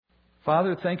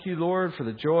Father, thank you, Lord, for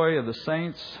the joy of the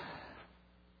saints.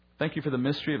 Thank you for the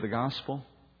mystery of the gospel.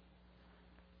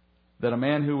 That a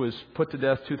man who was put to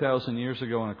death 2,000 years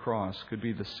ago on a cross could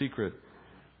be the secret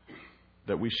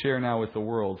that we share now with the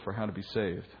world for how to be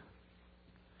saved.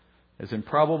 As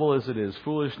improbable as it is,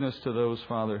 foolishness to those,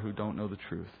 Father, who don't know the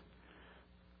truth.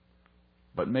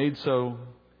 But made so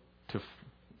to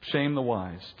shame the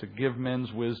wise, to give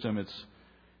men's wisdom its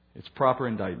proper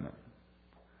indictment,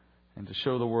 and to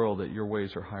show the world that your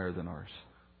ways are higher than ours.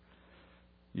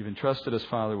 You've entrusted us,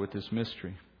 Father, with this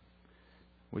mystery,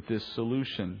 with this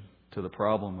solution to the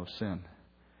problem of sin.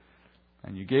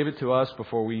 And you gave it to us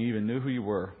before we even knew who you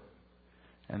were.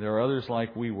 And there are others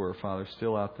like we were, Father,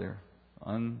 still out there,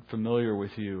 unfamiliar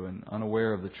with you and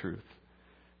unaware of the truth,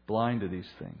 blind to these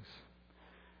things.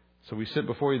 So we sit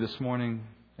before you this morning,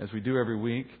 as we do every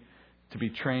week, to be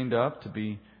trained up, to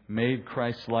be made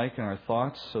Christ-like in our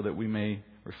thoughts, so that we may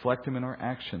reflect Him in our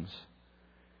actions.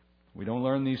 We don't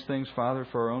learn these things, Father,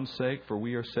 for our own sake, for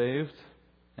we are saved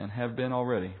and have been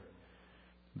already,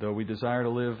 though we desire to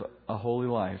live a holy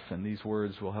life, and these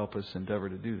words will help us endeavor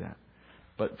to do that.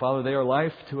 But, Father, they are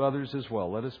life to others as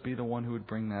well. Let us be the one who would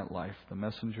bring that life, the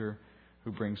messenger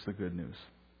who brings the good news.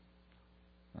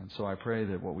 And so I pray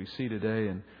that what we see today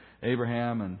in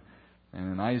Abraham and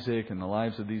in Isaac and the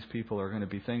lives of these people are going to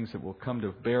be things that will come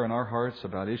to bear in our hearts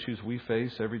about issues we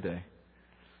face every day.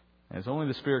 As only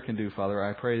the Spirit can do, Father,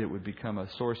 I pray it would become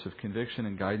a source of conviction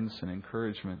and guidance and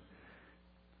encouragement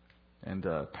and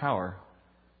power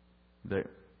that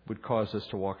would cause us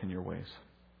to walk in your ways.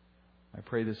 I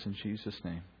pray this in Jesus'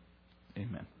 name.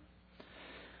 Amen.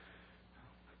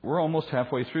 We're almost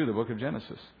halfway through the book of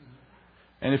Genesis.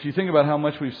 And if you think about how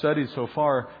much we've studied so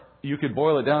far, you could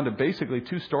boil it down to basically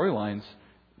two storylines.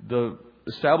 The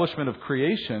establishment of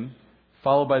creation,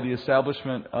 followed by the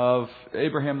establishment of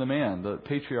Abraham the man, the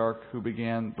patriarch who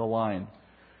began the line.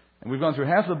 And we've gone through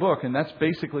half the book, and that's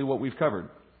basically what we've covered.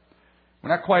 We're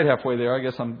not quite halfway there. I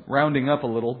guess I'm rounding up a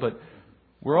little, but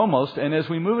we're almost. And as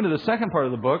we move into the second part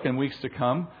of the book in weeks to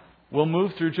come, we'll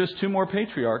move through just two more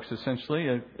patriarchs, essentially.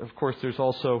 Of course, there's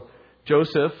also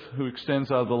Joseph, who extends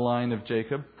out of the line of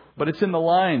Jacob. But it's in the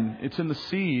line, it's in the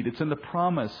seed, it's in the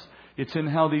promise. It's in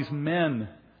how these men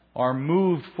are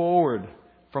moved forward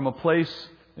from a place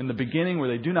in the beginning where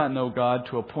they do not know God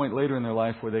to a point later in their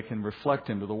life where they can reflect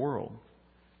Him to the world.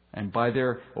 And by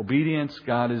their obedience,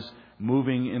 God is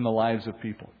moving in the lives of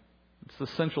people. It's the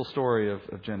central story of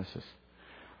Genesis.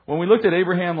 When we looked at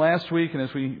Abraham last week, and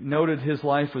as we noted his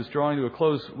life was drawing to a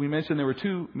close, we mentioned there were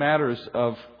two matters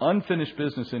of unfinished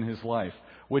business in his life,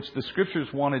 which the Scriptures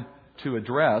wanted to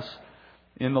address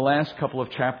in the last couple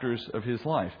of chapters of his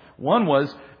life. One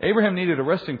was Abraham needed a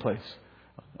resting place,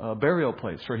 a burial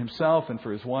place for himself and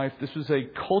for his wife. This was a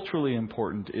culturally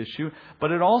important issue,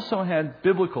 but it also had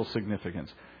biblical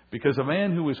significance, because a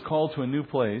man who was called to a new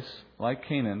place, like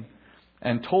Canaan,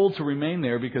 and told to remain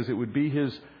there because it would be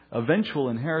his eventual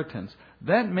inheritance,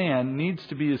 that man needs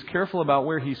to be as careful about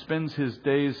where he spends his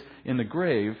days in the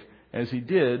grave as he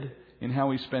did in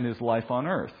how he spent his life on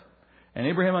earth. And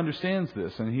Abraham understands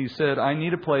this, and he said, I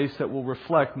need a place that will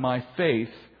reflect my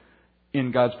faith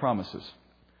in God's promises.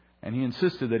 And he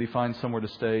insisted that he find somewhere to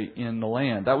stay in the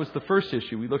land. That was the first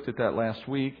issue. We looked at that last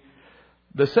week.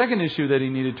 The second issue that he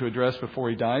needed to address before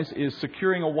he dies is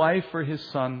securing a wife for his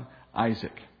son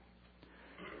Isaac.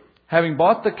 Having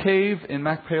bought the cave in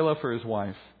Machpelah for his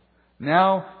wife,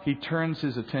 now he turns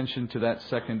his attention to that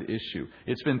second issue.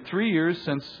 It's been 3 years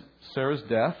since Sarah's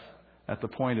death at the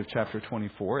point of chapter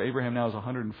 24. Abraham now is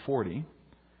 140.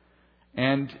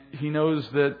 And he knows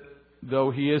that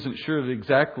though he isn't sure of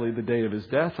exactly the day of his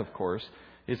death, of course,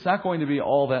 it's not going to be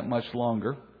all that much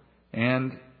longer.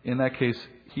 And in that case,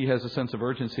 he has a sense of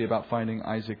urgency about finding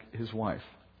Isaac, his wife.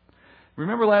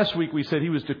 Remember last week we said he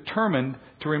was determined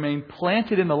to remain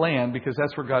planted in the land because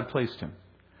that's where God placed him.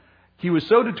 He was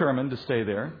so determined to stay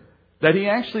there that he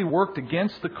actually worked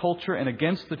against the culture and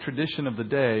against the tradition of the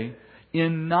day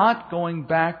in not going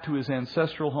back to his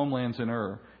ancestral homelands in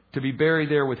Ur to be buried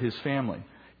there with his family.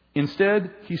 Instead,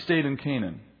 he stayed in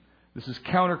Canaan. This is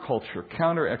counterculture,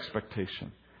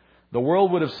 counter-expectation. The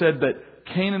world would have said that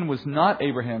Canaan was not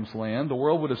Abraham's land. The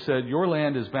world would have said, your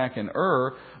land is back in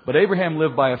Ur. But Abraham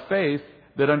lived by a faith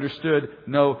that understood,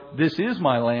 no, this is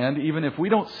my land. Even if we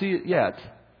don't see it yet,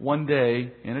 one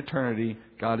day in eternity,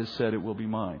 God has said it will be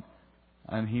mine.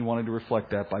 And he wanted to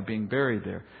reflect that by being buried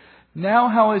there. Now,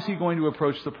 how is he going to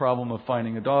approach the problem of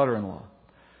finding a daughter-in-law?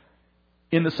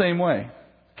 In the same way,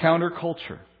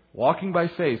 counterculture, walking by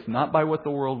faith, not by what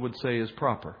the world would say is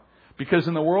proper. Because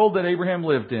in the world that Abraham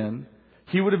lived in,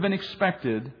 he would have been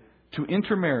expected to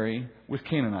intermarry with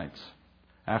Canaanites.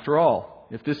 After all,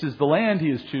 if this is the land he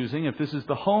is choosing, if this is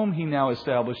the home he now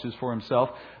establishes for himself,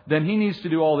 then he needs to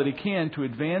do all that he can to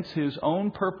advance his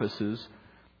own purposes,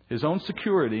 his own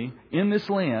security in this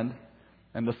land.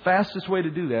 And the fastest way to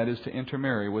do that is to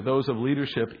intermarry with those of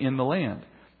leadership in the land.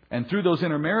 And through those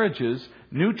intermarriages,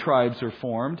 new tribes are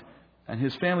formed, and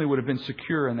his family would have been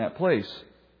secure in that place.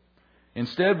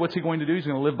 Instead, what's he going to do? He's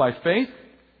going to live by faith.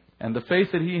 And the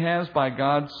faith that he has by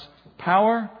God's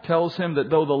power tells him that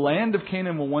though the land of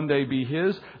Canaan will one day be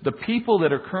his, the people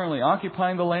that are currently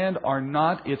occupying the land are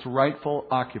not its rightful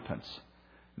occupants.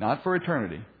 Not for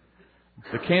eternity.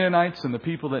 The Canaanites and the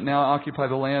people that now occupy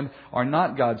the land are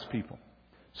not God's people.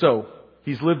 So,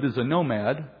 he's lived as a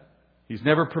nomad. He's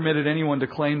never permitted anyone to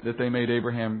claim that they made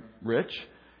Abraham rich.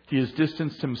 He has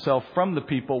distanced himself from the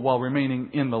people while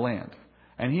remaining in the land.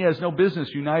 And he has no business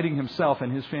uniting himself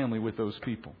and his family with those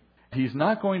people. He's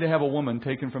not going to have a woman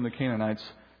taken from the Canaanites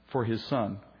for his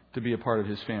son to be a part of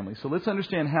his family. So let's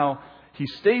understand how he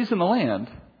stays in the land,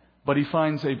 but he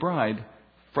finds a bride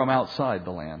from outside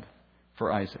the land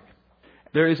for Isaac.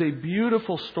 There is a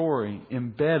beautiful story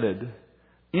embedded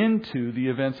into the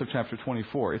events of chapter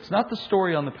 24. It's not the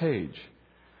story on the page,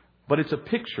 but it's a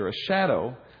picture, a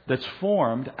shadow that's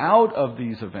formed out of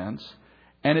these events,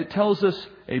 and it tells us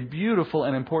a beautiful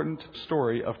and important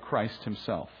story of Christ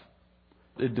himself.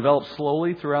 It develops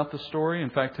slowly throughout the story. In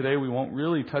fact, today we won't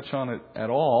really touch on it at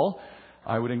all.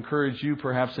 I would encourage you,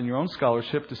 perhaps in your own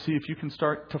scholarship, to see if you can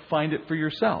start to find it for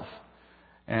yourself.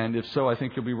 And if so, I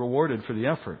think you'll be rewarded for the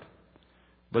effort.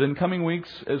 But in coming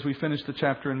weeks, as we finish the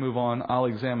chapter and move on, I'll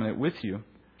examine it with you.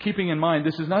 Keeping in mind,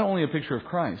 this is not only a picture of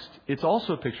Christ, it's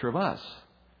also a picture of us.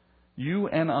 You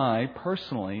and I,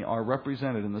 personally, are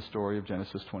represented in the story of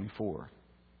Genesis 24.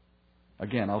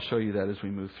 Again, I'll show you that as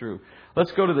we move through.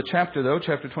 Let's go to the chapter, though,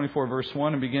 chapter 24, verse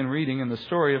 1, and begin reading in the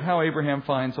story of how Abraham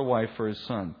finds a wife for his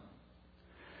son.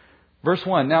 Verse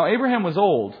 1, Now Abraham was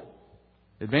old,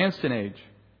 advanced in age,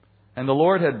 and the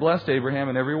Lord had blessed Abraham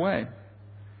in every way.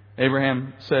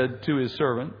 Abraham said to his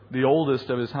servant, the oldest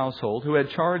of his household, who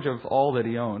had charge of all that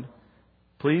he owned,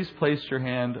 Please place your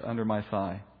hand under my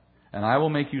thigh, and I will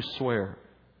make you swear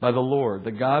by the Lord,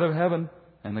 the God of heaven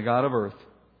and the God of earth,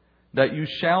 that you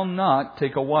shall not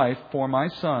take a wife for my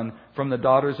son from the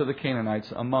daughters of the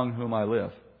Canaanites among whom I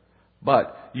live.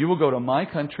 But you will go to my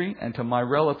country and to my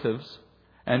relatives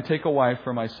and take a wife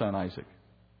for my son Isaac.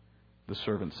 The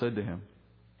servant said to him,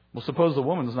 Well, suppose the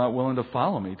woman is not willing to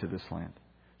follow me to this land.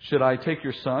 Should I take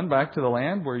your son back to the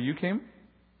land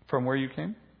from where you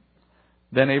came?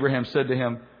 Then Abraham said to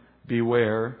him,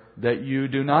 Beware that you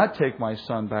do not take my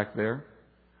son back there.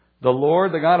 The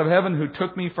Lord, the God of heaven, who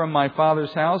took me from my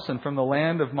father's house and from the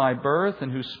land of my birth,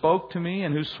 and who spoke to me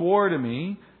and who swore to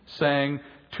me, saying,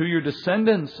 To your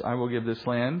descendants I will give this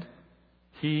land,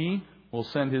 He will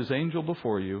send His angel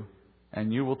before you,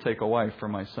 and you will take a wife for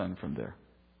my son from there.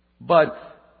 But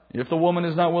if the woman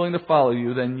is not willing to follow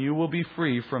you, then you will be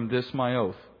free from this my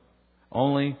oath.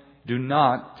 Only do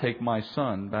not take my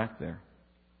son back there.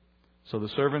 So the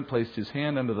servant placed his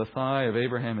hand under the thigh of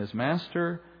Abraham his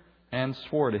master, and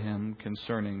swore to him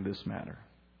concerning this matter.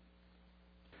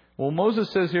 Well, Moses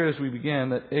says here as we begin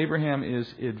that Abraham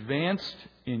is advanced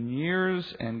in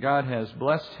years and God has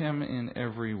blessed him in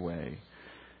every way.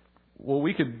 Well,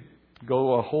 we could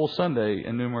go a whole Sunday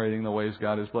enumerating the ways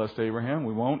God has blessed Abraham.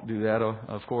 We won't do that,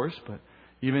 of course, but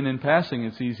even in passing,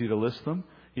 it's easy to list them.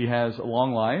 He has a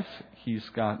long life. He's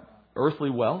got earthly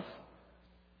wealth.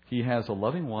 He has a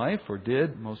loving wife, or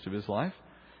did most of his life.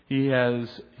 He has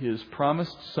his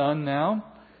promised son now,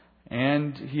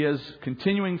 and he has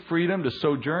continuing freedom to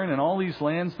sojourn in all these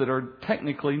lands that are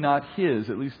technically not his,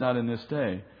 at least not in this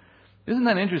day. Isn't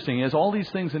that interesting? He has all these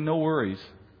things and no worries.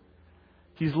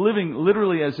 He's living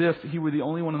literally as if he were the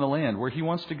only one in the land. Where he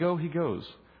wants to go, he goes.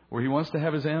 Where he wants to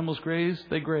have his animals graze,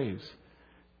 they graze.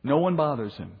 No one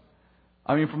bothers him.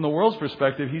 I mean, from the world's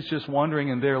perspective, he's just wandering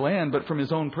in their land, but from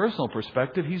his own personal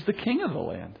perspective, he's the king of the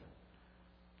land.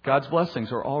 God's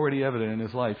blessings are already evident in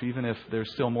his life, even if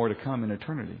there's still more to come in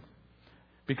eternity.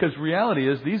 Because reality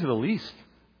is, these are the least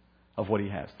of what he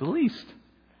has. The least.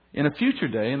 In a future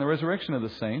day, in the resurrection of the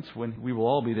saints, when we will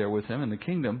all be there with him in the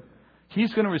kingdom,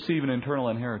 he's going to receive an eternal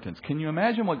inheritance. Can you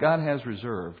imagine what God has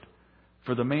reserved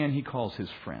for the man he calls his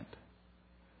friend?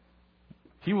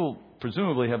 He will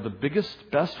presumably have the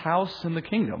biggest, best house in the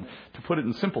kingdom. To put it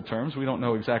in simple terms, we don't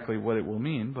know exactly what it will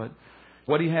mean, but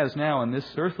what he has now in this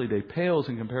earthly day pales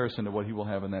in comparison to what he will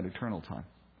have in that eternal time.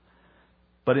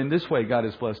 But in this way, God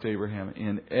has blessed Abraham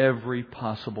in every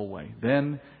possible way,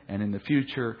 then and in the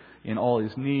future, in all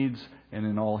his needs and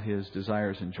in all his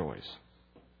desires and joys.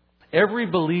 Every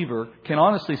believer can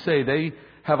honestly say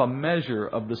have a measure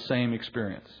of the same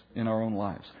experience in our own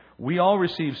lives. We all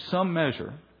receive some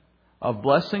measure of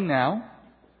blessing now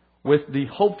with the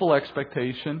hopeful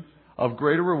expectation of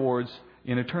greater rewards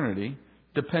in eternity,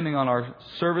 depending on our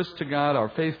service to God, our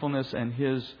faithfulness, and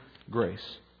His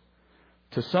grace.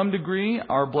 To some degree,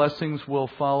 our blessings will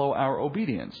follow our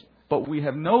obedience, but we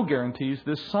have no guarantees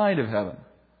this side of heaven.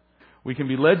 We can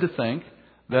be led to think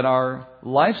that our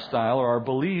lifestyle or our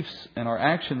beliefs and our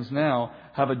actions now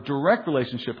have a direct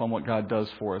relationship on what God does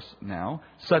for us now,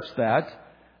 such that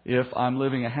if I'm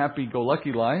living a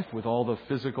happy-go-lucky life with all the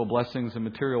physical blessings and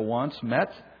material wants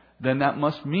met, then that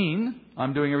must mean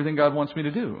I'm doing everything God wants me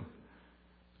to do.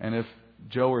 And if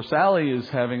Joe or Sally is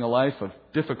having a life of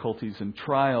difficulties and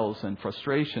trials and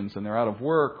frustrations, and they're out of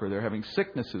work or they're having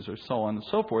sicknesses or so on and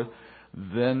so forth,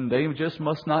 then they just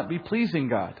must not be pleasing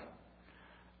God.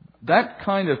 That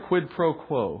kind of quid pro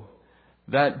quo,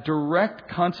 that direct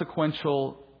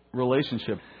consequential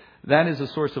relationship, that is a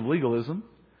source of legalism.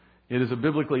 It is a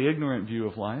biblically ignorant view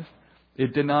of life.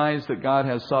 It denies that God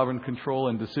has sovereign control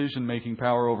and decision-making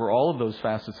power over all of those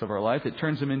facets of our life. It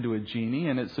turns him into a genie,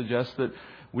 and it suggests that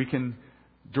we can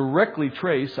directly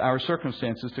trace our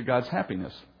circumstances to God's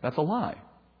happiness. That's a lie.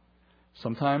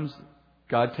 Sometimes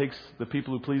God takes the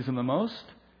people who please Him the most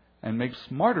and makes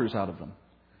martyrs out of them,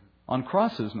 on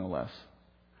crosses no less.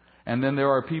 And then there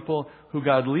are people who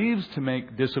God leaves to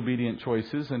make disobedient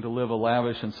choices and to live a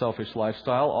lavish and selfish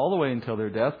lifestyle all the way until their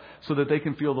death, so that they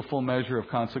can feel the full measure of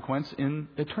consequence in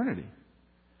eternity.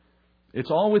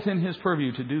 It's all within His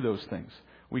purview to do those things.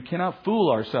 We cannot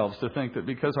fool ourselves to think that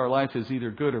because our life is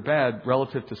either good or bad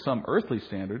relative to some earthly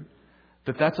standard,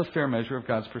 that that's a fair measure of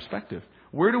God's perspective.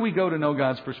 Where do we go to know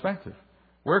God's perspective?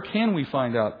 Where can we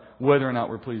find out whether or not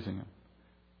we're pleasing Him?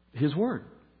 His Word.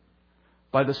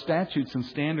 By the statutes and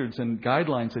standards and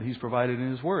guidelines that He's provided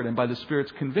in His Word, and by the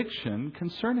Spirit's conviction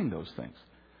concerning those things.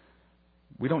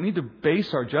 We don't need to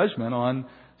base our judgment on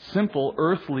simple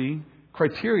earthly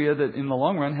criteria that in the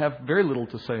long run have very little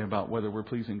to say about whether we're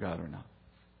pleasing God or not.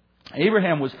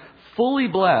 Abraham was fully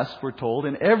blessed, we're told,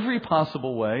 in every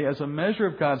possible way as a measure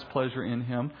of God's pleasure in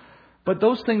him. But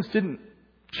those things didn't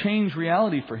change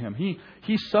reality for him.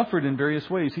 He suffered in various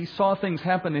ways. He saw things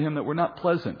happen to him that were not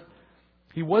pleasant.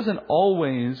 He wasn't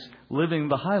always living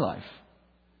the high life.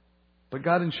 But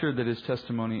God ensured that his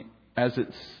testimony, as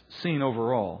it's seen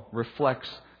overall, reflects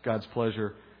God's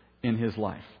pleasure in his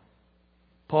life.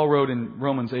 Paul wrote in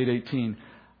Romans 8:18,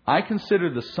 "I consider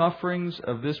the sufferings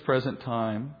of this present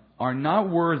time are not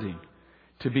worthy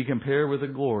to be compared with the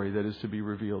glory that is to be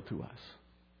revealed to us."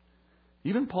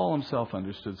 Even Paul himself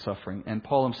understood suffering, and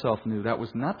Paul himself knew that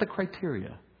was not the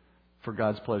criteria for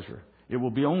God's pleasure. It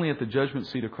will be only at the judgment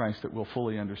seat of Christ that we'll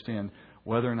fully understand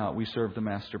whether or not we serve the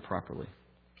Master properly.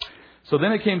 So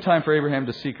then it came time for Abraham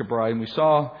to seek a bride, and we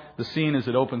saw the scene as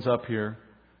it opens up here.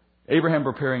 Abraham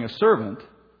preparing a servant,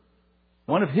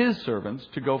 one of his servants,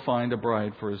 to go find a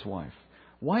bride for his wife.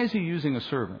 Why is he using a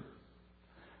servant?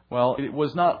 Well, it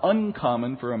was not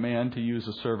uncommon for a man to use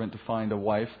a servant to find a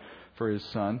wife for his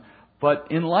son. But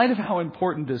in light of how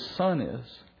important this son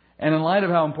is, and in light of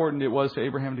how important it was to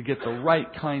Abraham to get the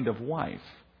right kind of wife,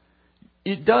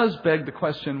 it does beg the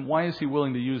question, why is he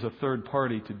willing to use a third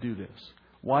party to do this?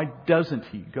 Why doesn't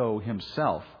he go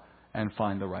himself and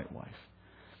find the right wife?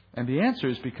 And the answer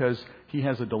is because he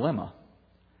has a dilemma.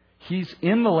 He's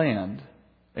in the land,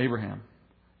 Abraham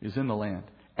is in the land,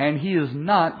 and he is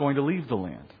not going to leave the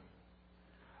land.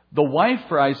 The wife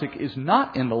for Isaac is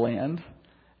not in the land.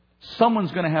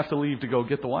 Someone's going to have to leave to go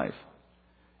get the wife.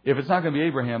 If it's not going to be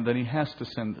Abraham, then he has to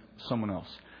send someone else.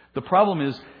 The problem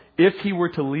is, if he were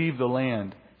to leave the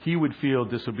land, he would feel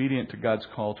disobedient to God's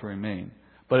call to remain.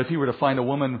 But if he were to find a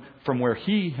woman from where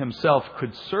he himself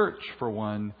could search for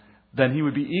one, then he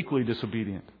would be equally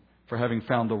disobedient for having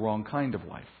found the wrong kind of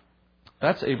wife.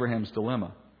 That's Abraham's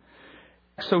dilemma.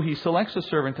 So he selects a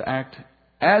servant to act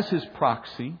as his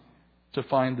proxy to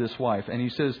find this wife. And he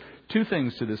says two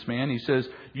things to this man. He says,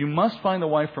 "You must find a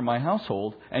wife for my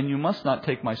household, and you must not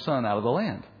take my son out of the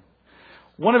land."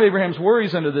 One of Abraham's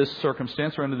worries under this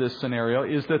circumstance or under this scenario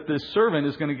is that this servant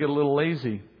is going to get a little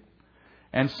lazy.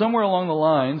 And somewhere along the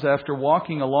lines, after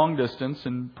walking a long distance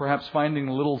and perhaps finding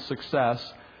a little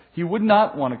success, he would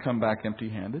not want to come back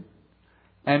empty-handed.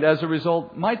 And as a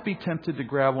result, might be tempted to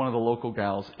grab one of the local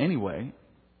gals anyway,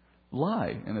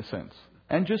 lie in a sense,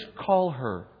 and just call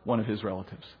her one of his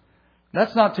relatives.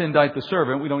 That's not to indict the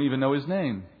servant. We don't even know his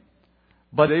name.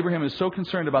 But Abraham is so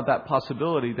concerned about that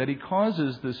possibility that he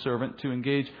causes this servant to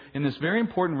engage in this very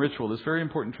important ritual, this very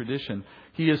important tradition.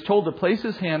 He is told to place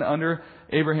his hand under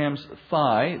Abraham's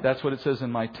thigh. That's what it says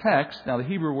in my text. Now, the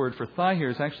Hebrew word for thigh here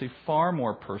is actually far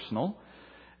more personal.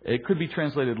 It could be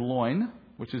translated loin,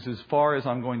 which is as far as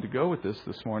I'm going to go with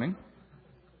this morning.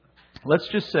 Let's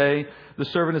just say the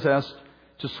servant is asked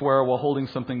to swear while holding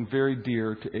something very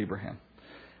dear to Abraham,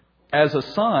 as a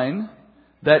sign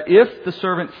that if the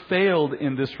servant failed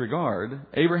in this regard,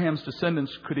 Abraham's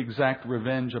descendants could exact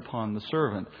revenge upon the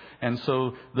servant. And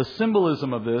so the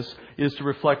symbolism of this is to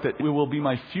reflect that it will be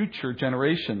my future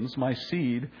generations, my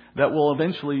seed, that will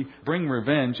eventually bring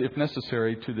revenge, if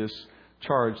necessary, to this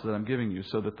charge that I'm giving you.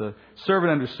 So that the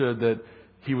servant understood that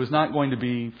he was not going to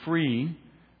be free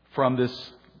from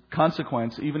this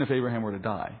consequence, even if Abraham were to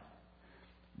die.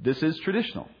 This is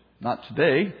traditional. Not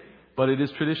today, but it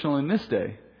is traditional in this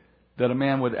day, that a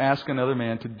man would ask another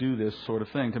man to do this sort of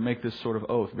thing, to make this sort of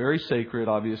oath. Very sacred,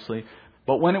 obviously.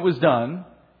 But when it was done,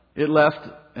 it left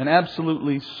an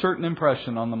absolutely certain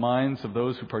impression on the minds of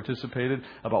those who participated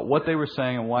about what they were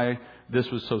saying and why this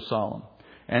was so solemn.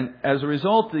 And as a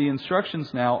result, the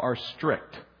instructions now are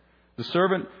strict. The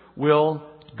servant will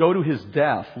go to his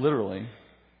death, literally,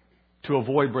 to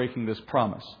avoid breaking this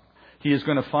promise. He is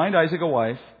going to find Isaac a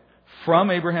wife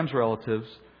from Abraham's relatives,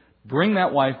 bring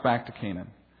that wife back to Canaan.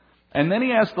 And then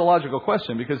he asks the logical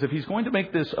question, because if he's going to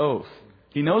make this oath,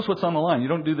 he knows what's on the line. You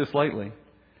don't do this lightly.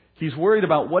 He's worried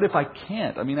about, what if I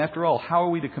can't? I mean, after all, how are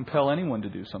we to compel anyone to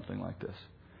do something like this?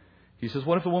 He says,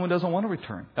 what if the woman doesn't want to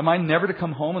return? Am I never to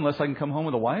come home unless I can come home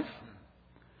with a wife?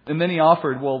 And then he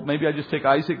offered, well, maybe I just take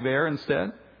Isaac there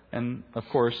instead. And, of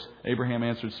course, Abraham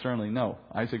answered sternly, no.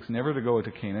 Isaac's never to go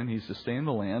to Canaan. He's to stay in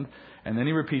the land. And then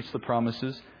he repeats the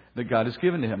promises that God has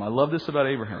given to him. I love this about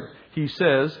Abraham. He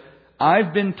says,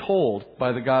 I've been told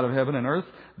by the God of heaven and earth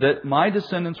that my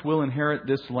descendants will inherit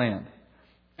this land.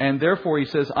 And therefore, he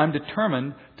says, I'm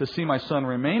determined to see my son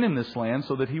remain in this land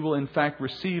so that he will in fact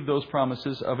receive those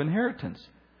promises of inheritance.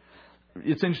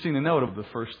 It's interesting to note of the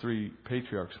first three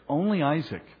patriarchs, only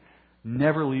Isaac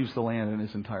never leaves the land in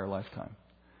his entire lifetime.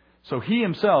 So he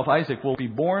himself, Isaac, will be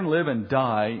born, live, and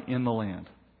die in the land.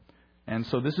 And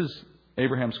so this is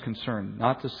Abraham's concern,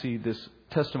 not to see this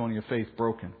testimony of faith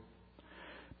broken.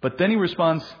 But then he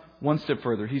responds one step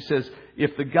further. He says,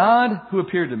 if the God who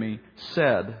appeared to me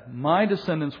said, my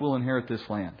descendants will inherit this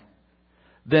land,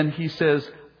 then he says,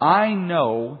 I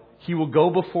know he will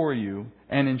go before you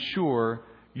and ensure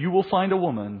you will find a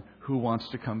woman who wants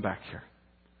to come back here.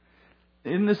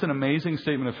 Isn't this an amazing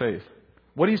statement of faith?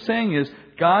 What he's saying is,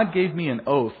 God gave me an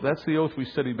oath. That's the oath we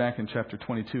studied back in chapter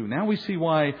 22. Now we see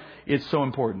why it's so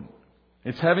important.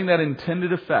 It's having that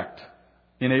intended effect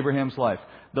in Abraham's life.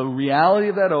 The reality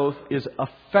of that oath is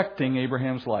affecting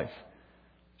Abraham's life.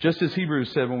 Just as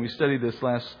Hebrews said when we studied this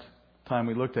last time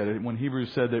we looked at it, when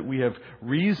Hebrews said that we have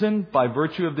reason by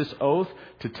virtue of this oath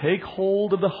to take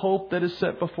hold of the hope that is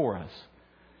set before us.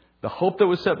 The hope that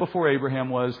was set before Abraham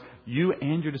was, you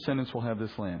and your descendants will have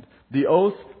this land. The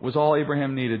oath was all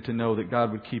Abraham needed to know that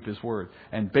God would keep his word.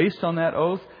 And based on that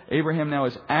oath, Abraham now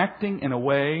is acting in a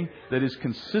way that is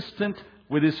consistent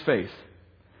with his faith.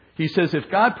 He says, if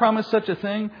God promised such a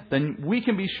thing, then we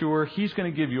can be sure He's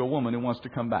going to give you a woman who wants to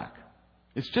come back.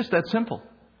 It's just that simple.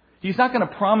 He's not going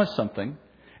to promise something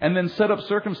and then set up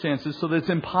circumstances so that it's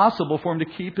impossible for Him to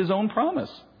keep His own promise.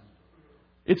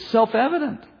 It's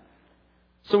self-evident.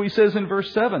 So He says in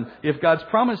verse 7, if God's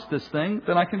promised this thing,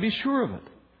 then I can be sure of it.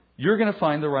 You're going to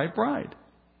find the right bride.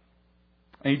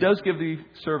 And He does give the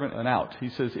servant an out. He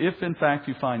says, if in fact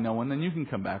you find no one, then you can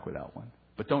come back without one.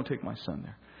 But don't take my son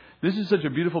there. This is such a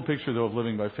beautiful picture, though, of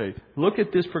living by faith. Look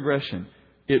at this progression.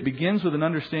 It begins with an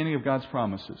understanding of God's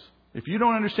promises. If you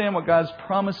don't understand what God's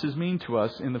promises mean to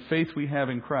us in the faith we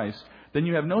have in Christ, then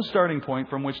you have no starting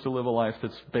point from which to live a life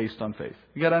that's based on faith.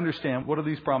 You've got to understand, what are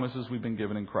these promises we've been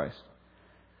given in Christ?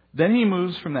 Then he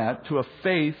moves from that to a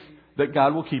faith that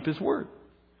God will keep His word.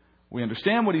 We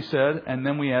understand what He said, and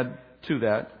then we add to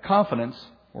that confidence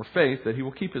or faith that He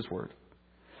will keep His word.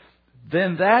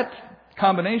 Then that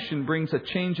combination brings a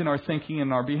change in our thinking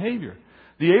and our behavior.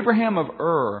 The Abraham of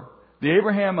Ur, the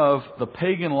Abraham of the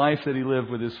pagan life that he lived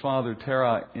with his father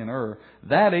Terah in Ur,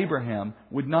 that Abraham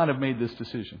would not have made this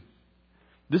decision.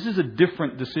 This is a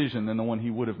different decision than the one he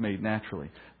would have made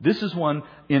naturally. This is one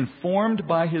informed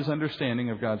by his understanding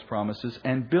of God's promises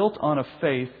and built on a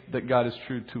faith that God is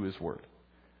true to His word.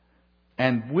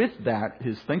 And with that,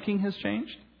 his thinking has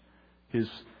changed. His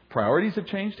priorities have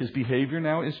changed. His behavior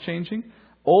now is changing.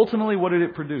 Ultimately, what did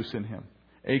it produce in him?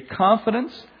 A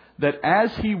confidence that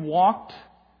as he walked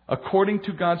according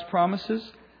to God's promises,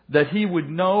 that he would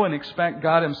know and expect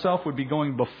God Himself would be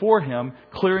going before him,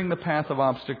 clearing the path of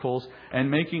obstacles and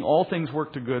making all things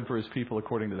work to good for His people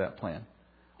according to that plan.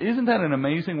 Isn't that an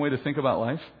amazing way to think about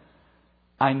life?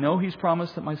 I know He's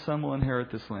promised that my son will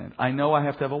inherit this land. I know I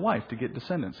have to have a wife to get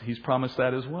descendants. He's promised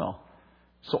that as well.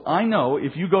 So I know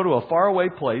if you go to a faraway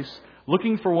place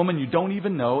looking for a woman you don't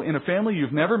even know, in a family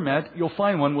you've never met, you'll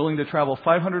find one willing to travel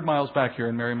 500 miles back here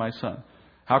and marry my son.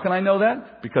 How can I know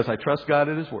that? Because I trust God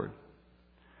at His Word.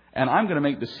 And I'm going to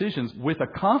make decisions with a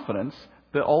confidence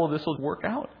that all of this will work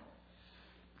out.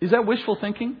 Is that wishful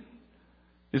thinking?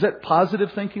 Is that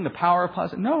positive thinking, the power of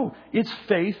positive? No, it's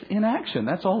faith in action.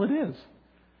 That's all it is.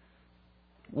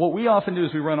 What we often do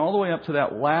is we run all the way up to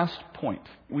that last point.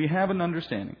 We have an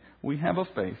understanding. We have a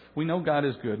faith. We know God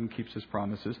is good and keeps His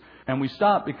promises. And we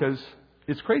stop because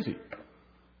it's crazy.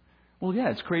 Well, yeah,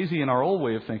 it's crazy in our old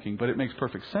way of thinking, but it makes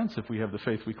perfect sense if we have the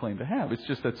faith we claim to have. It's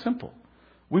just that simple.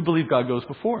 We believe God goes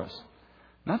before us.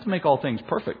 Not to make all things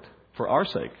perfect for our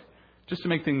sake, just to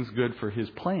make things good for His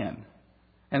plan.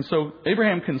 And so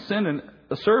Abraham can send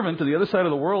a servant to the other side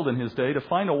of the world in his day to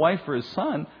find a wife for his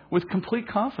son with complete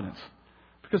confidence.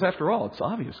 Because after all, it's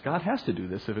obvious. God has to do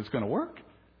this if it's going to work.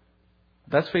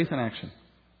 That's faith in action.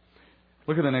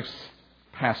 Look at the next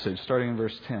passage, starting in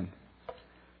verse 10.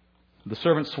 The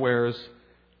servant swears,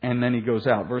 and then he goes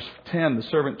out. Verse 10, the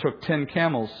servant took 10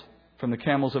 camels from the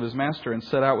camels of his master and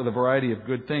set out with a variety of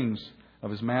good things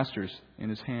of his master's in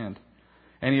his hand.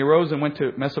 And he arose and went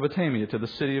to Mesopotamia, to the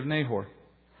city of Nahor.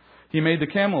 He made the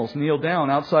camels kneel down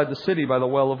outside the city by the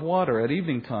well of water at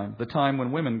evening time, the time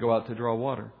when women go out to draw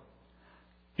water.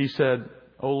 He said,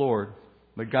 O Lord,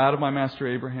 the God of my master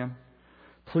Abraham,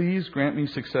 please grant me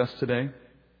success today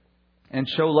and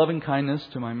show loving kindness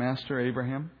to my master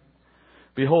Abraham.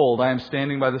 Behold, I am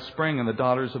standing by the spring, and the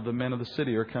daughters of the men of the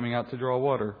city are coming out to draw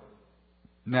water.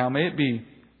 Now may it be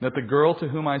that the girl to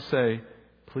whom I say,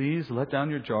 please let down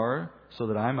your jar so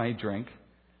that I may drink,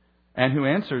 and who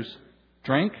answers,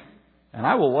 drink, and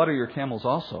I will water your camels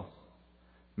also.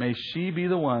 May she be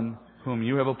the one whom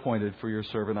you have appointed for your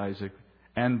servant Isaac.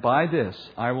 And by this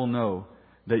I will know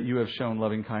that you have shown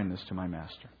loving kindness to my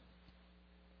master.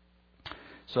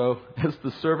 So as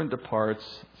the servant departs,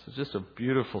 it's just a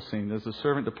beautiful scene. As the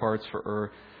servant departs for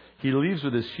Ur, he leaves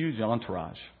with this huge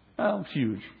entourage. Well,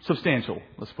 huge, substantial,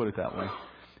 let's put it that way.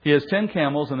 He has 10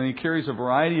 camels, and then he carries a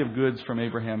variety of goods from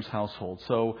Abraham's household.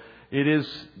 So it is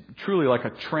truly like a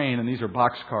train, and these are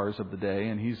boxcars of the day,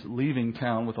 and he's leaving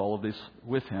town with all of this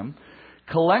with him.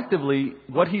 Collectively,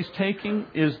 what he's taking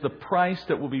is the price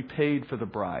that will be paid for the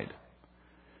bride.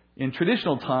 In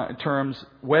traditional terms,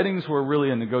 weddings were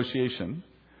really a negotiation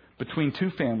between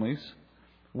two families,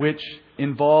 which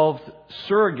involved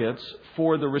surrogates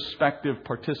for the respective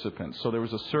participants. So there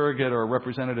was a surrogate or a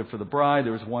representative for the bride.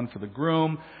 There was one for the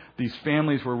groom. These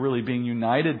families were really being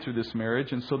united through this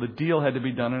marriage, and so the deal had to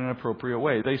be done in an appropriate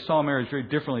way. They saw marriage very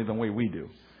differently than the way we do.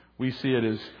 We see it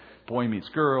as boy meets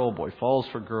girl, boy falls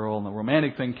for girl, and the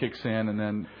romantic thing kicks in, and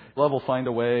then love will find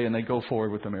a way, and they go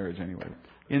forward with the marriage anyway.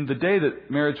 In the day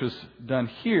that marriage was done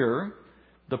here,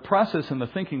 the process and the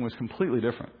thinking was completely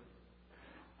different.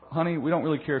 Honey, we don't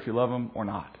really care if you love him or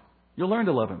not. You'll learn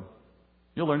to love him.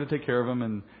 You'll learn to take care of him.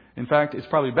 And in fact, it's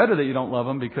probably better that you don't love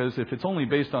him, because if it's only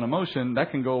based on emotion,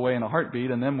 that can go away in a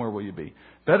heartbeat, and then where will you be?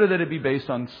 Better that it be based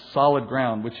on solid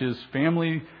ground, which is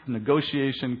family,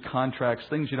 negotiation, contracts,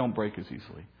 things you don't break as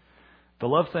easily. The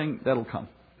love thing, that'll come.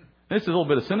 There's a little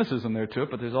bit of cynicism there to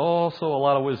it, but there's also a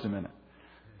lot of wisdom in it.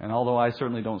 And although I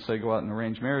certainly don't say go out and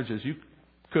arrange marriages, you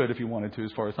could if you wanted to,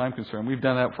 as far as I'm concerned. We've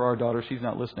done that for our daughter. She's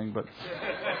not listening, but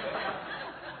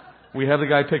we have the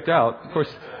guy picked out. Of course,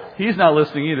 he's not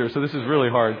listening either, so this is really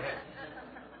hard.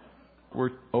 We're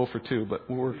 0 for 2, but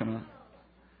we're working on it.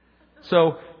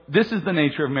 So this is the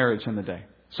nature of marriage in the day.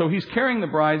 So he's carrying the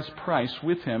bride's price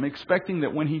with him, expecting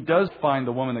that when he does find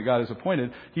the woman that God has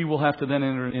appointed, he will have to then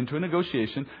enter into a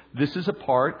negotiation. This is a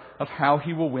part of how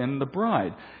he will win the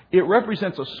bride. It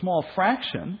represents a small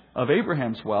fraction of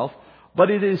Abraham's wealth, but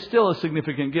it is still a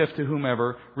significant gift to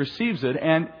whomever receives it.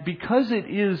 And because it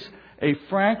is a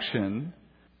fraction,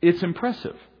 it's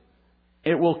impressive.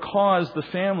 It will cause the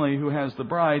family who has the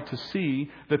bride to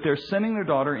see that they're sending their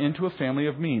daughter into a family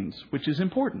of means, which is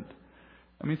important.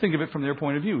 I mean, think of it from their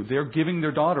point of view. They're giving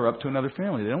their daughter up to another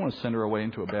family. They don't want to send her away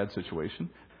into a bad situation.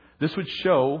 This would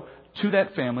show to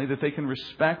that family that they can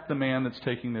respect the man that's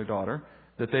taking their daughter,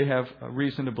 that they have a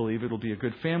reason to believe it'll be a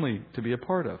good family to be a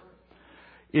part of.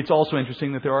 It's also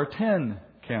interesting that there are 10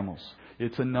 camels.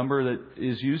 It's a number that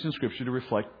is used in Scripture to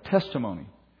reflect testimony,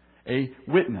 a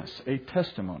witness, a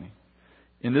testimony.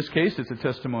 In this case, it's a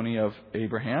testimony of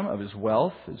Abraham, of his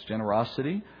wealth, his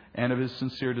generosity, and of his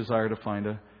sincere desire to find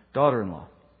a daughter-in-law.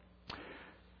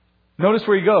 Notice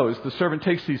where he goes. The servant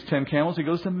takes these 10 camels. He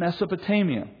goes to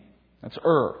Mesopotamia. That's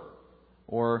Ur,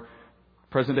 or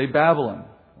present-day Babylon,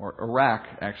 or Iraq,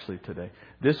 actually, today.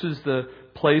 This is the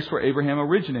place where Abraham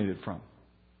originated from,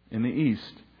 in the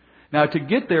east. Now, to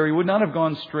get there, he would not have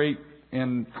gone straight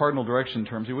in cardinal direction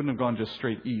terms. He wouldn't have gone just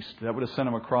straight east. That would have sent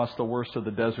him across the worst of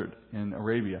the desert in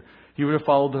Arabia. He would have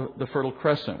followed the Fertile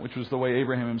Crescent, which was the way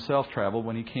Abraham himself traveled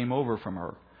when he came over from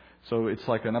Ur. So it's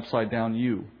like an upside-down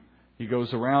U. He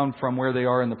goes around from where they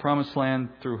are in the Promised Land,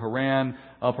 through Haran,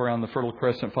 up around the Fertile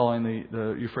Crescent, following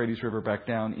the Euphrates River back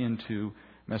down into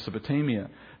Mesopotamia.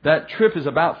 That trip is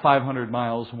about 500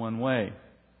 miles one way.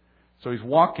 So he's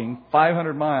walking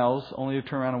 500 miles, only to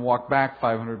turn around and walk back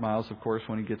 500 miles, of course,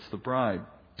 when he gets the bride.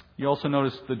 You also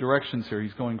notice the directions here.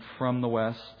 He's going from the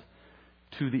west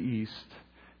to the east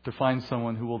to find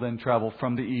someone who will then travel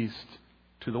from the east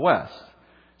to the west.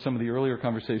 Some of the earlier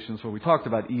conversations where we talked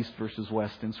about east versus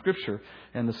west in Scripture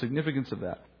and the significance of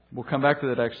that. We'll come back to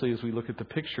that actually as we look at the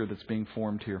picture that's being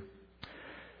formed here.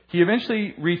 He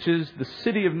eventually reaches the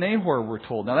city of Nahor, we're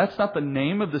told. Now, that's not the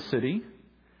name of the city.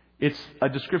 It's a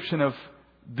description of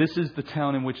this is the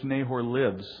town in which Nahor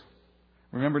lives.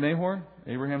 Remember Nahor,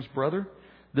 Abraham's brother?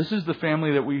 This is the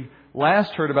family that we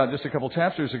last heard about just a couple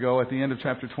chapters ago at the end of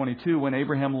chapter 22 when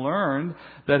Abraham learned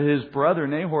that his brother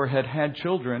Nahor had had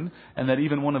children and that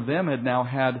even one of them had now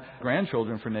had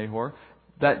grandchildren for Nahor.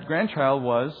 That grandchild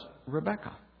was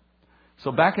Rebekah.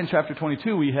 So back in chapter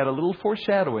 22 we had a little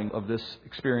foreshadowing of this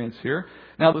experience here.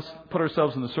 Now let's put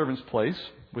ourselves in the servant's place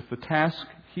with the task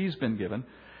he's been given.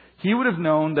 He would have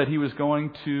known that he was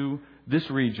going to this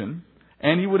region.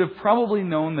 And he would have probably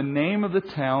known the name of the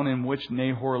town in which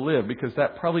Nahor lived, because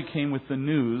that probably came with the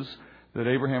news that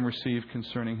Abraham received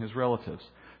concerning his relatives.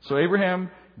 So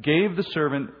Abraham gave the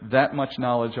servant that much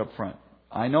knowledge up front.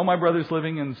 I know my brother's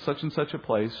living in such and such a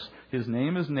place. His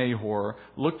name is Nahor.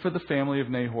 Look for the family of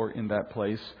Nahor in that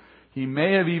place. He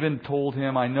may have even told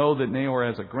him, I know that Nahor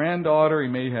has a granddaughter. He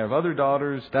may have other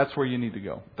daughters. That's where you need to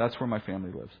go. That's where my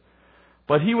family lives.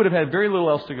 But he would have had very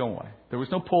little else to go by. There was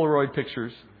no Polaroid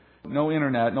pictures. No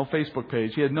internet, no Facebook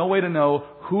page. He had no way to know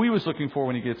who he was looking for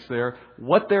when he gets there,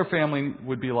 what their family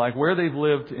would be like, where they've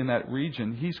lived in that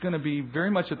region. He's going to be very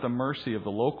much at the mercy of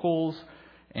the locals,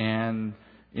 and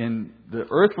in the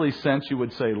earthly sense you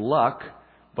would say luck,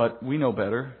 but we know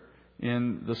better.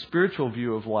 In the spiritual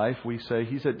view of life, we say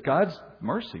he's at God's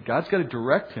mercy. God's got to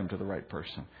direct him to the right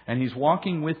person. And he's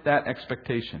walking with that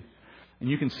expectation. And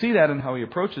you can see that in how he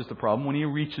approaches the problem when he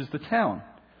reaches the town.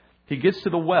 He gets to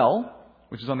the well,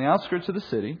 which is on the outskirts of the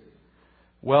city.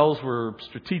 Wells were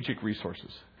strategic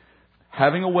resources.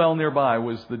 Having a well nearby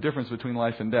was the difference between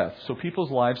life and death. So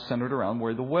people's lives centered around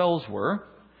where the wells were.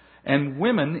 And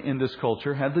women in this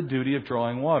culture had the duty of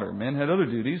drawing water. Men had other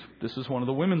duties. This is one of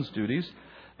the women's duties.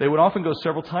 They would often go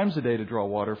several times a day to draw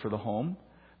water for the home.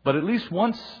 But at least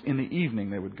once in the evening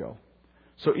they would go.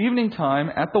 So evening time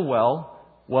at the well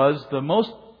was the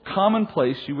most common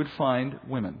place you would find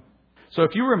women. So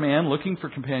if you were a man looking for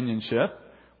companionship,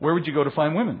 where would you go to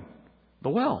find women? The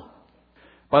well.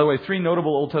 By the way, 3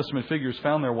 notable Old Testament figures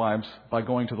found their wives by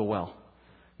going to the well.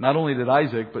 Not only did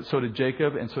Isaac, but so did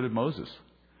Jacob and so did Moses.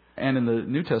 And in the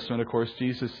New Testament, of course,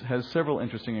 Jesus has several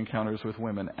interesting encounters with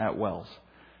women at wells.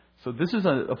 So this is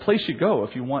a place you go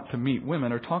if you want to meet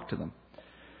women or talk to them.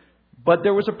 But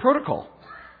there was a protocol.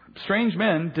 Strange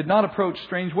men did not approach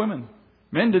strange women.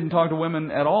 Men didn't talk to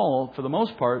women at all, for the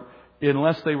most part,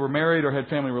 unless they were married or had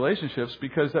family relationships,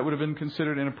 because that would have been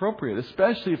considered inappropriate,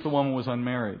 especially if the woman was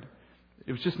unmarried.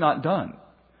 It was just not done.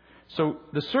 So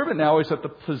the servant now is at the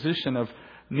position of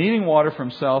needing water for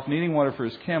himself, needing water for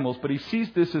his camels, but he sees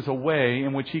this as a way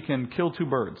in which he can kill 2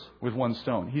 birds with one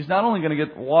stone. He's not only going to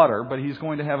get water, but he's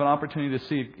going to have an opportunity to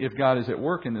see if God is at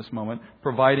work in this moment,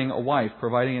 providing a wife,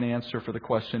 providing an answer for the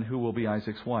question, who will be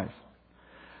Isaac's wife?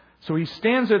 So he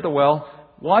stands at the well,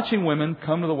 watching women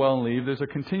come to the well and leave. There's a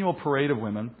continual parade of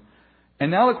women.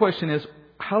 And now the question is,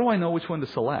 how do I know which one to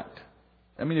select?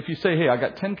 I mean, if you say, hey, I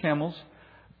got 10 camels,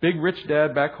 big rich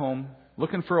dad back home,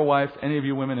 looking for a wife, any of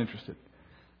you women interested?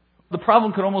 The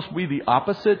problem could almost be the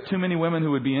opposite. Too many women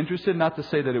who would be interested. Not to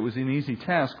say that it was an easy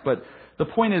task, but the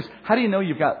point is, how do you know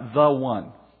you've got the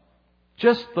one?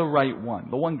 Just the right one.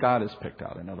 The one God has picked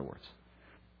out, in other words.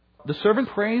 The servant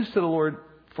prays to the Lord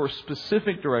for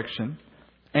specific direction.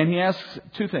 And he asks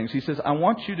 2 things. He says, I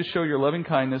want you to show your loving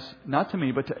kindness, not to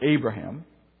me, but to Abraham.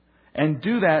 And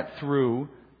do that through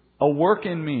a work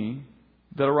in me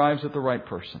that arrives at the right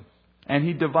person. And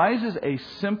he devises a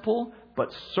simple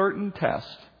but certain test.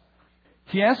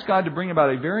 He asks God to bring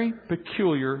about a very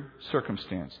peculiar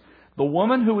circumstance. The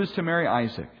woman who was to marry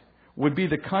Isaac would be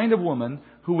the kind of woman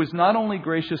who was not only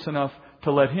gracious enough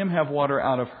to let him have water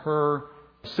out of her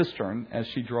cistern as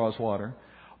she draws water,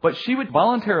 but she would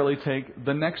voluntarily take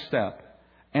the next step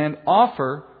and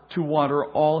offer to water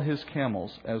all his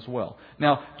camels as well.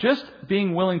 Now, just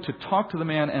being willing to talk to the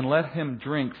man and let him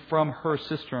drink from her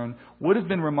cistern would have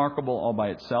been remarkable all by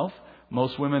itself.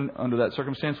 Most women, under that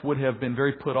circumstance, would have been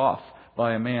very put off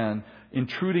by a man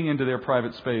intruding into their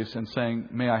private space and saying,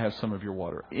 "May I have some of your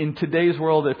water?" In today's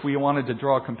world, if we wanted to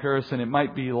draw a comparison, it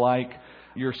might be like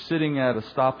you're sitting at a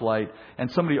stoplight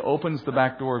and somebody opens the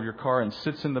back door of your car and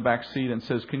sits in the back seat and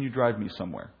says, "Can you drive me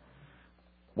somewhere?"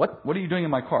 What are you doing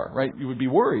in my car? Right? You would be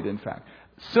worried, in fact.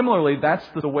 Similarly, that's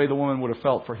the way the woman would have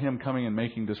felt for him coming and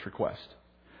making this request.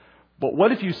 But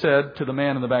what if you said to the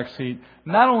man in the back seat,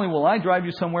 "Not only will I drive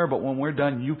you somewhere, but when we're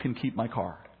done, you can keep my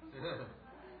car"?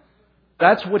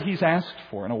 That's what he's asked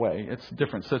for, in a way. It's a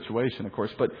different situation, of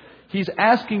course. But he's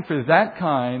asking for that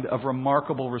kind of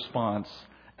remarkable response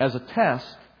as a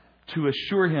test to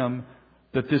assure him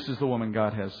that this is the woman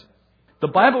God has. The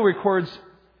Bible records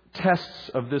tests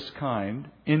of this kind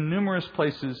in numerous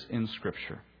places in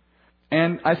Scripture.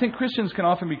 And I think Christians can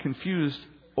often be confused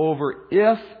over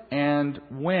if and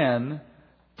when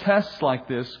tests like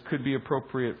this could be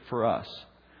appropriate for us.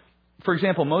 For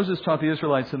example, Moses taught the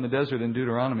Israelites in the desert in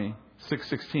Deuteronomy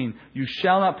 6:16, "You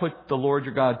shall not put the Lord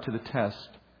your God to the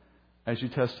test as you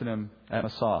tested him at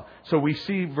Massah." So we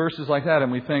see verses like that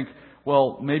and we think,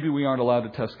 well, maybe we aren't allowed to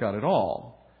test God at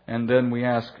all. And then we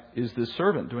ask, is this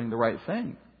servant doing the right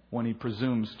thing when he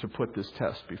presumes to put this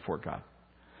test before God?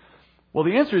 Well,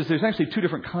 the answer is there's actually two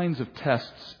different kinds of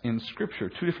tests in Scripture,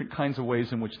 two different kinds of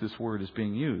ways in which this word is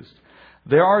being used.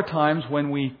 There are times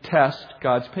when we test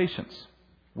God's patience.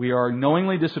 We are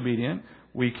knowingly disobedient.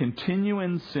 We continue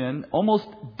in sin, almost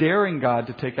daring God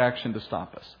to take action to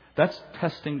stop us. That's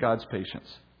testing God's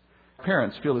patience.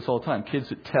 Parents feel this all the time. Kids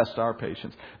that test our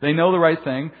patience. They know the right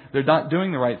thing. They're not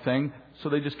doing the right thing. So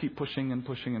they just keep pushing and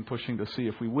pushing and pushing to see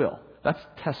if we will. That's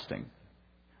testing.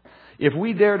 If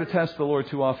we dare to test the Lord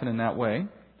too often in that way,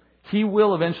 He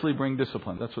will eventually bring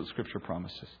discipline. That's what Scripture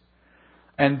promises.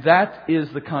 And that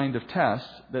is the kind of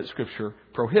test that Scripture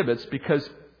prohibits because,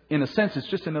 in a sense, it's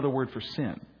just another word for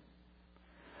sin.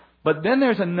 But then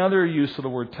there's another use of the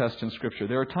word test in Scripture.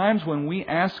 There are times when we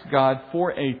ask God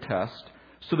for a test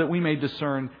so that we may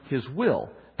discern His will.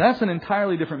 That's an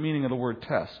entirely different meaning of the word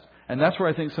test. And that's where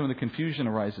I think some of the confusion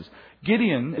arises.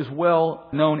 Gideon is well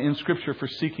known in Scripture for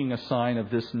seeking a sign of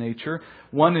this nature,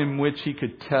 one in which he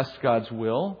could test God's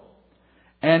will.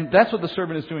 And that's what the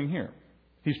servant is doing here.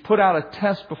 He's put out a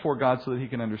test before God so that he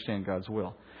can understand God's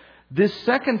will. This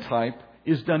second type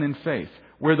is done in faith,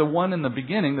 where the one in the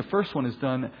beginning, the first one, is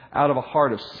done out of a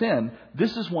heart of sin.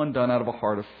 This is one done out of a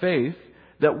heart of faith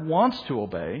that wants to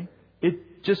obey.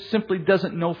 It just simply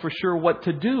doesn't know for sure what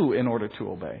to do in order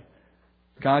to obey.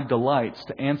 God delights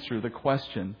to answer the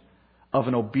question of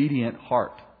an obedient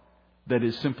heart that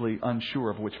is simply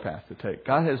unsure of which path to take.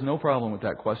 God has no problem with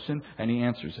that question, and He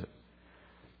answers it.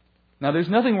 Now, there's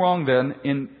nothing wrong then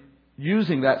in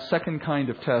using that second kind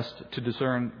of test to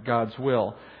discern God's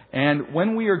will. And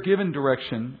when we are given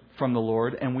direction from the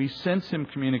Lord and we sense Him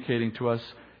communicating to us,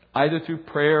 either through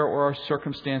prayer or our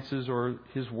circumstances or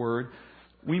His Word,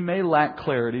 we may lack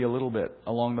clarity a little bit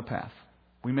along the path.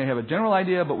 We may have a general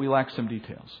idea, but we lack some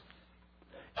details.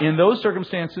 In those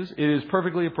circumstances, it is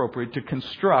perfectly appropriate to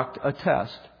construct a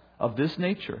test of this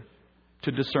nature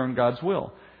to discern God's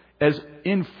will. As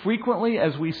infrequently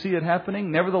as we see it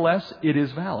happening, nevertheless, it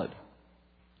is valid.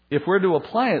 If we're to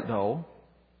apply it, though,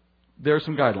 there are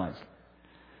some guidelines.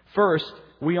 First,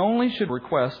 we only should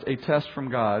request a test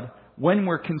from God when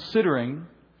we're considering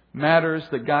matters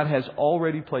that God has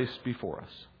already placed before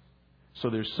us.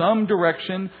 So there's some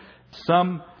direction,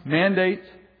 some mandate,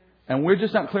 and we're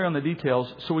just not clear on the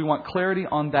details, so we want clarity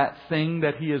on that thing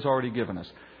that He has already given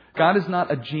us. God is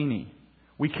not a genie.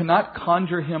 We cannot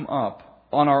conjure Him up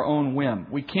on our own whim.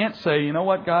 We can't say, you know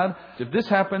what, God, if this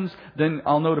happens, then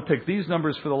I'll know to pick these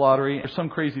numbers for the lottery or some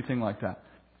crazy thing like that.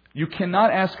 You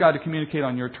cannot ask God to communicate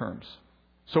on your terms.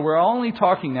 So we're only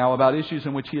talking now about issues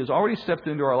in which He has already stepped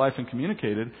into our life and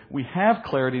communicated. We have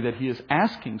clarity that He is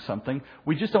asking something.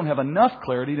 We just don't have enough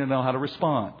clarity to know how to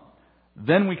respond.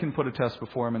 Then we can put a test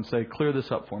before Him and say, clear this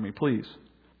up for me, please.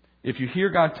 If you hear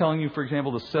God telling you, for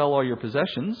example, to sell all your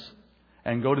possessions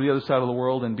and go to the other side of the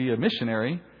world and be a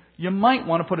missionary, you might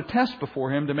want to put a test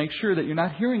before Him to make sure that you're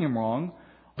not hearing Him wrong,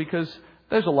 because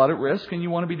there's a lot at risk and you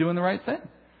want to be doing the right thing.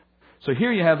 So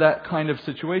here you have that kind of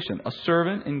situation. A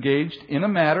servant engaged in a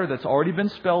matter that's already been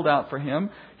spelled out for him.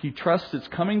 He trusts it's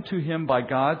coming to him by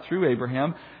God through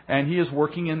Abraham, and he is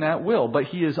working in that will. But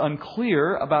he is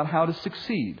unclear about how to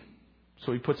succeed.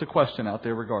 So he puts a question out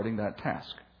there regarding that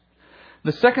task.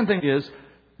 The second thing is,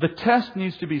 the test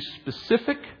needs to be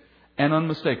specific and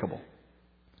unmistakable.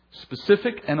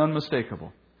 Specific and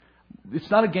unmistakable. It's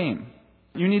not a game.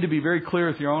 You need to be very clear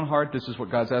with your own heart. This is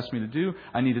what God's asked me to do.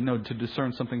 I need to know to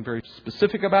discern something very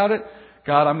specific about it.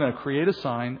 God, I'm going to create a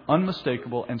sign,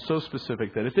 unmistakable and so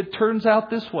specific that if it turns out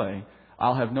this way,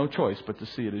 I'll have no choice but to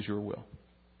see it as your will.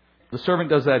 The servant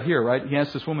does that here, right? He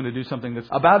asks this woman to do something that's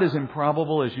about as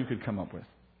improbable as you could come up with.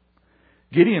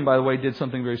 Gideon, by the way, did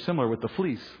something very similar with the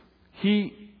fleece.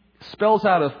 He spells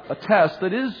out a test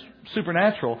that is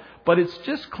supernatural, but it's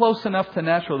just close enough to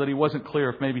natural that he wasn't clear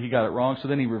if maybe he got it wrong, so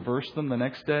then he reversed them the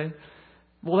next day.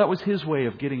 Well, that was his way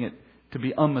of getting it to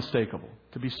be unmistakable,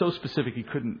 to be so specific he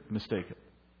couldn't mistake it.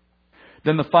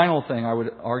 Then the final thing I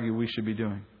would argue we should be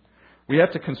doing. We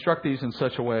have to construct these in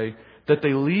such a way that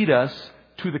they lead us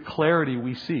to the clarity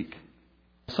we seek.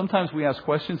 Sometimes we ask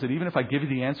questions that even if I give you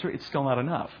the answer, it's still not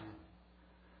enough.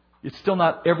 It's still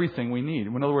not everything we need.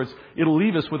 In other words, it'll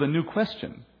leave us with a new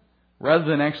question rather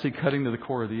than actually cutting to the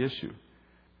core of the issue.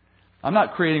 I'm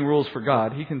not creating rules for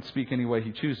God. He can speak any way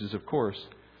He chooses, of course.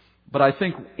 But I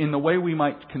think in the way we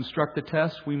might construct the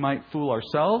test, we might fool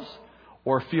ourselves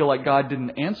or feel like God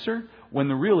didn't answer when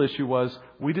the real issue was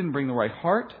we didn't bring the right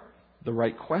heart, the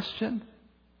right question,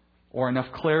 or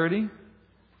enough clarity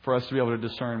for us to be able to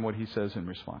discern what He says in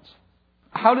response.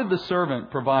 How did the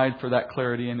servant provide for that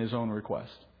clarity in his own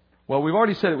request? Well, we've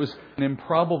already said it was an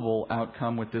improbable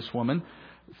outcome with this woman.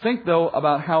 Think, though,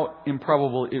 about how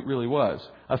improbable it really was.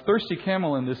 A thirsty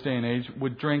camel in this day and age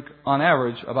would drink, on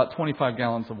average, about 25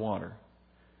 gallons of water.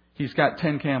 He's got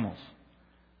 10 camels.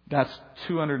 That's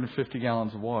 250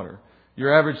 gallons of water.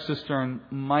 Your average cistern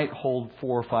might hold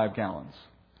 4 or 5 gallons.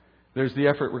 There's the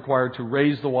effort required to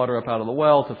raise the water up out of the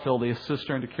well, to fill the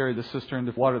cistern, to carry the cistern,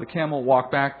 to water the camel,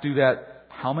 walk back, do that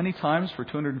how many times for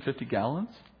 250 gallons?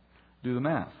 Do the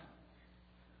math.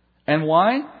 And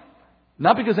why?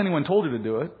 Not because anyone told her to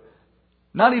do it.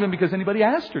 Not even because anybody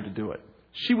asked her to do it.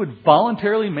 She would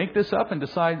voluntarily make this up and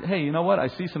decide, hey, you know what? I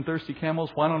see some thirsty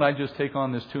camels. Why don't I just take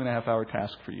on this 2.5-hour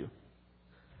task for you?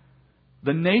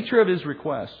 The nature of his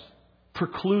request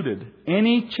precluded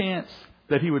any chance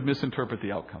that he would misinterpret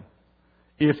the outcome.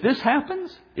 If this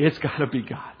happens, it's got to be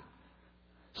God.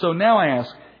 So now I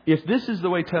ask, if this is the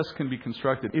way tests can be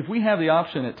constructed, if we have the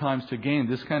option at times to gain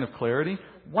this kind of clarity,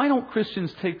 why don't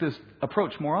Christians take this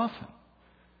approach more often?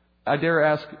 I dare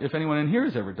ask if anyone in here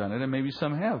has ever done it, and maybe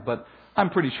some have, but I'm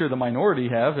pretty sure the minority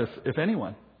have, if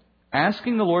anyone.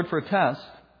 Asking the Lord for a test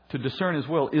to discern His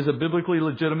will is a biblically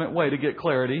legitimate way to get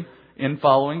clarity in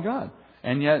following God.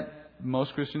 And yet,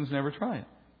 most Christians never try it.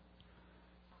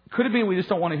 Could it be we just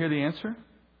don't want to hear the answer?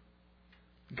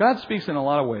 God speaks in a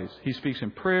lot of ways. He speaks in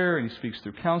prayer, and He speaks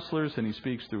through counselors, and He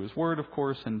speaks through His Word, of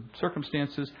course, and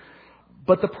circumstances.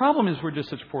 But the problem is we're just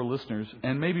such poor listeners,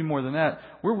 and maybe more than that,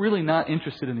 we're really not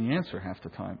interested in the answer half the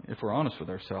time, if we're honest with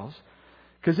ourselves.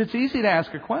 Because it's easy to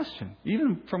ask a question,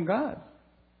 even from God.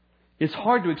 It's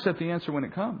hard to accept the answer when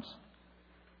it comes.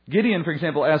 Gideon, for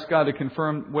example, asked God to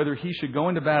confirm whether he should go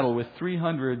into battle with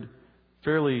 300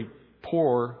 fairly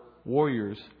poor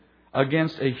warriors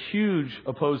against a huge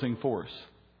opposing force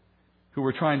who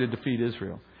were trying to defeat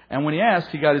Israel. And when he asked,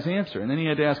 he got his answer. And then he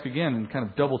had to ask again and kind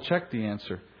of double-check the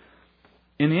answer.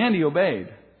 In the end, he obeyed.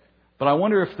 But I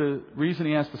wonder if the reason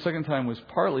he asked the second time was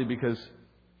partly because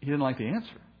he didn't like the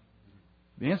answer.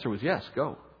 The answer was yes,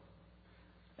 go.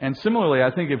 And similarly,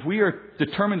 I think if we are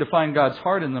determined to find God's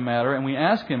heart in the matter and we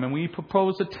ask Him and we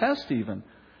propose a test even,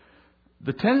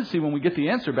 the tendency when we get the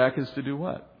answer back is to do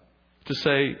what? To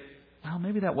say, well,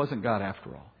 maybe that wasn't God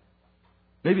after all.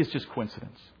 Maybe it's just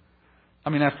coincidence. I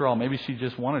mean, after all, maybe she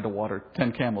just wanted to water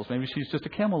 10 camels. Maybe she's just a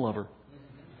camel lover.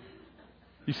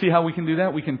 You see how we can do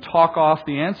that? We can talk off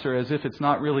the answer as if it's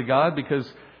not really God because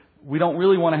we don't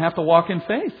really want to have to walk in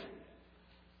faith.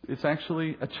 It's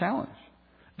actually a challenge.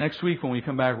 Next week when we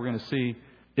come back, we're going to see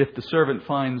if the servant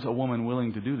finds a woman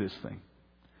willing to do this thing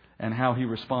and how he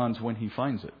responds when he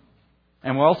finds it.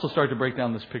 And we'll also start to break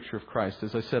down this picture of Christ.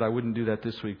 As I said, I wouldn't do that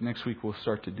this week. Next week we'll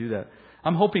start to do that.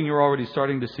 I'm hoping you're already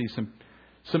starting to see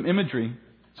some imagery,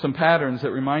 some patterns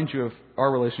that remind you of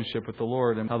our relationship with the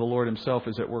Lord and how the Lord Himself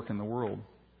is at work in the world.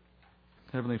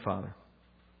 Heavenly Father,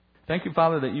 thank you,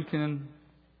 Father, that you can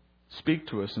speak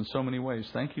to us in so many ways.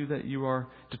 Thank you that you are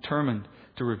determined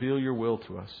to reveal your will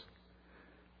to us.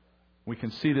 We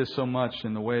can see this so much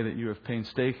in the way that you have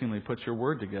painstakingly put your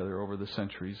word together over the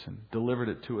centuries and delivered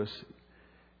it to us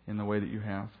in the way that you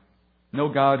have. No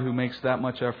God who makes that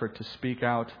much effort to speak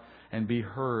out and be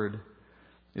heard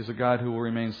is a God who will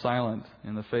remain silent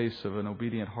in the face of an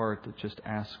obedient heart that just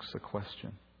asks a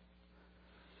question.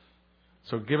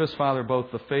 So give us, Father,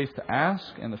 both the faith to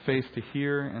ask and the faith to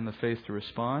hear and the faith to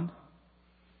respond.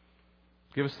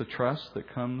 Give us the trust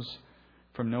that comes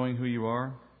from knowing who you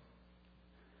are.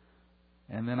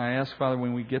 And then I ask, Father,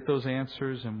 when we get those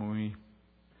answers and when we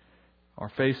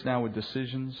are faced now with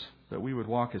decisions, that we would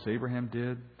walk as Abraham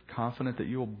did, confident that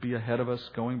you will be ahead of us,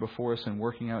 going before us and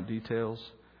working out details.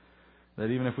 That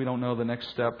even if we don't know the next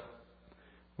step,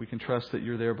 we can trust that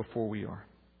you're there before we are.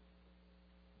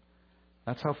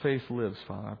 That's how faith lives,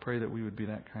 Father. I pray that we would be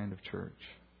that kind of church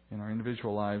in our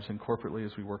individual lives and corporately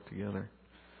as we work together.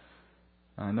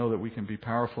 I know that we can be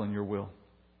powerful in your will.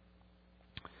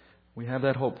 We have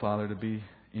that hope, Father, to be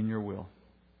in your will.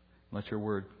 Let your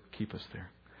word keep us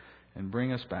there. And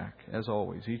bring us back, as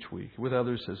always, each week, with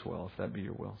others as well, if that be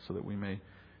your will, so that we may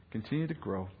continue to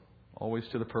grow, always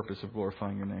to the purpose of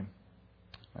glorifying your name.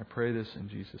 I pray this in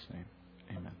Jesus' name.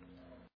 Amen.